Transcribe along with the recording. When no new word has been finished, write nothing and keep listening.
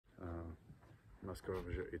Musc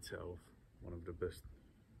Ravageur itself, one of the best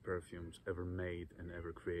perfumes ever made and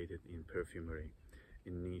ever created in perfumery,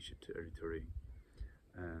 in niche territory,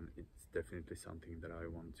 and it's definitely something that I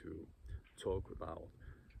want to talk about.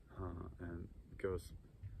 And because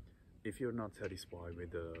if you're not satisfied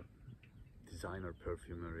with the designer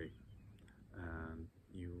perfumery and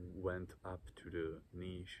you went up to the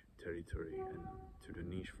niche territory and to the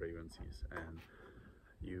niche fragrances, and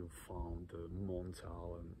you found the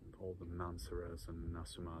Montal and all the Mansaras and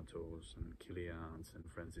Nasumatos and Kilians and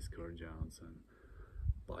Francis Kurjans and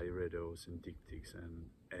Byredos and Dictics and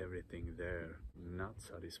everything there not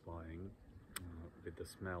satisfying with the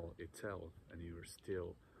smell itself, and you're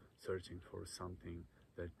still searching for something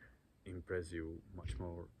that impresses you much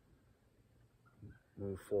more,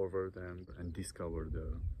 move forward and discover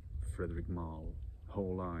the Frederic Malle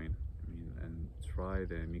whole line. I mean, and try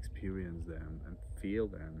them, experience them, and feel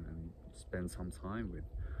them, and spend some time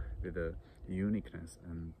with the uniqueness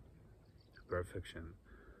and perfection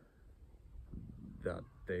that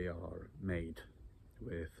they are made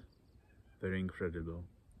with. Very incredible,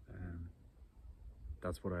 and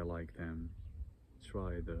that's what I like them.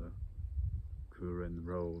 Try the currant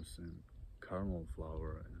rose and caramel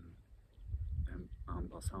flower and en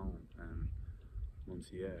passant and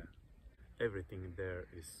Monsieur. Everything there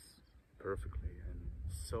is perfectly and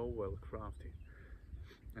so well crafted,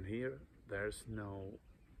 and here there's no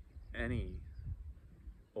any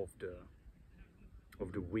of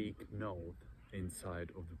the weak note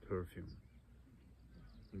inside of the perfume,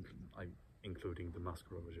 including the Musc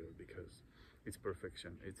Ravageur, because it's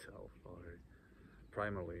perfection itself.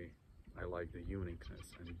 Primarily I like the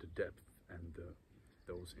uniqueness and the depth and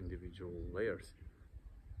those individual layers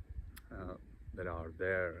that are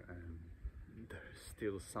there, and there's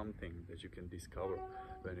still something that you can discover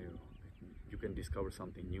when you can discover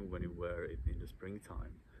something new when you wear it in the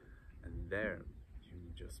springtime, and there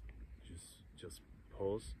you just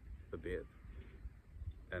pause a bit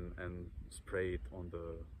and spray it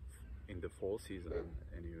in the fall season,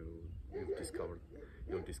 and you'll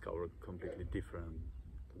discover completely different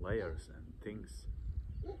layers and things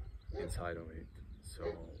inside of it. So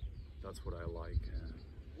that's what I like.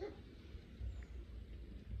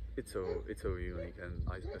 It's so unique, and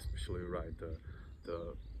I especially like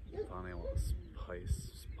the vanilla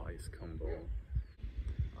spice combo.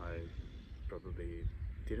 I probably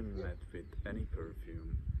didn't met with any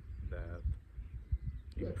perfume that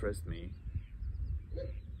impressed me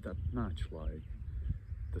that much like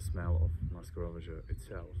the smell of Musc Ravageur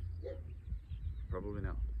itself. Probably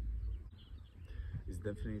not. It's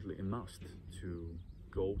definitely a must to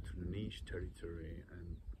go to the niche territory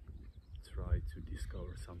and try to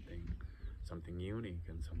discover something unique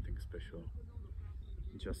and something special.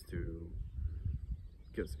 Just to,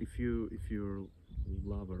 because if you're a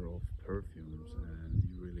lover of perfumes and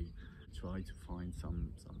you really try to find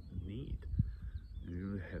some need, and you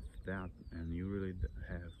really have that, and you really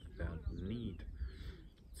have that need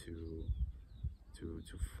to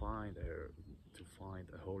find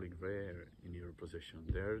a holy grail in your possession.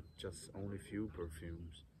 There are just only few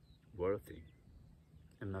perfumes worthy,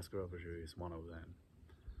 and Musc Ravageur is one of them.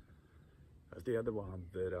 As the other one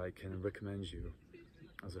that I can recommend you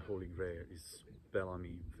as a holy grail is Bel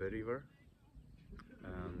Ami Vetiver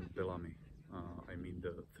and Bel Ami. I mean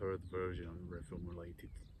the third version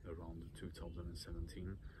reformulated around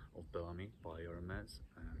 2017 of Bel Ami by Hermes,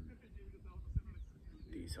 and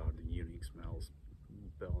these are the unique smells.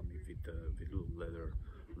 Bel Ami with little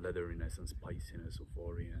leatheriness and spiciness of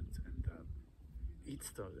Orient, and it's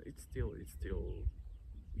still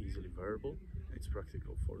easily wearable. It's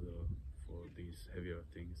practical for these heavier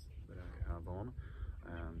things that I have on,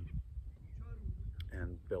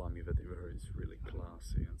 and Bel Ami Vetiver is really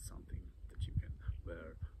classy and something that you can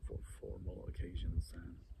wear for formal occasions,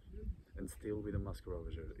 and still with the Musc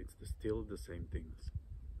Ravageur, it's still the same things,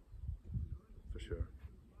 for sure.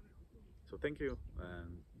 So thank you,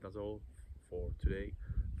 and that's all for today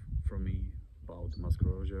from me about Musc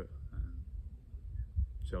Ravageur. And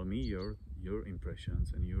tell me your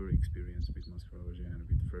impressions and your experience with Musc Ravageur and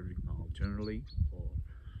with Frederic Malle generally, or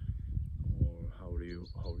how do you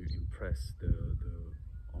impress the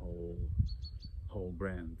whole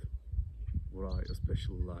brand. What I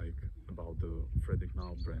especially like about the Frederic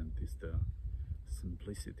Malle brand is the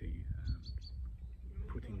simplicity and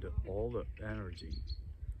putting all the energy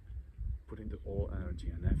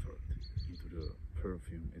and effort into the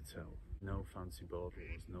perfume itself. No fancy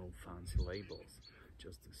bottles, no fancy labels,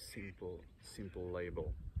 just a simple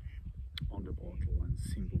label on the bottle and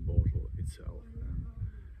simple bottle itself,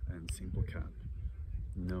 and simple cap.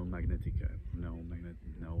 No magnetic cap, no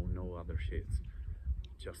other shades.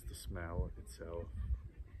 just the smell itself,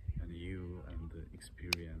 and you and the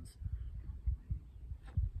experience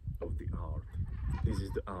of the art. This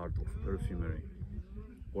is the art of perfumery.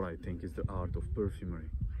 What I think is the art of perfumery,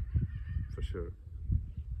 for sure.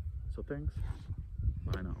 So thanks.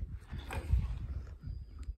 Bye now.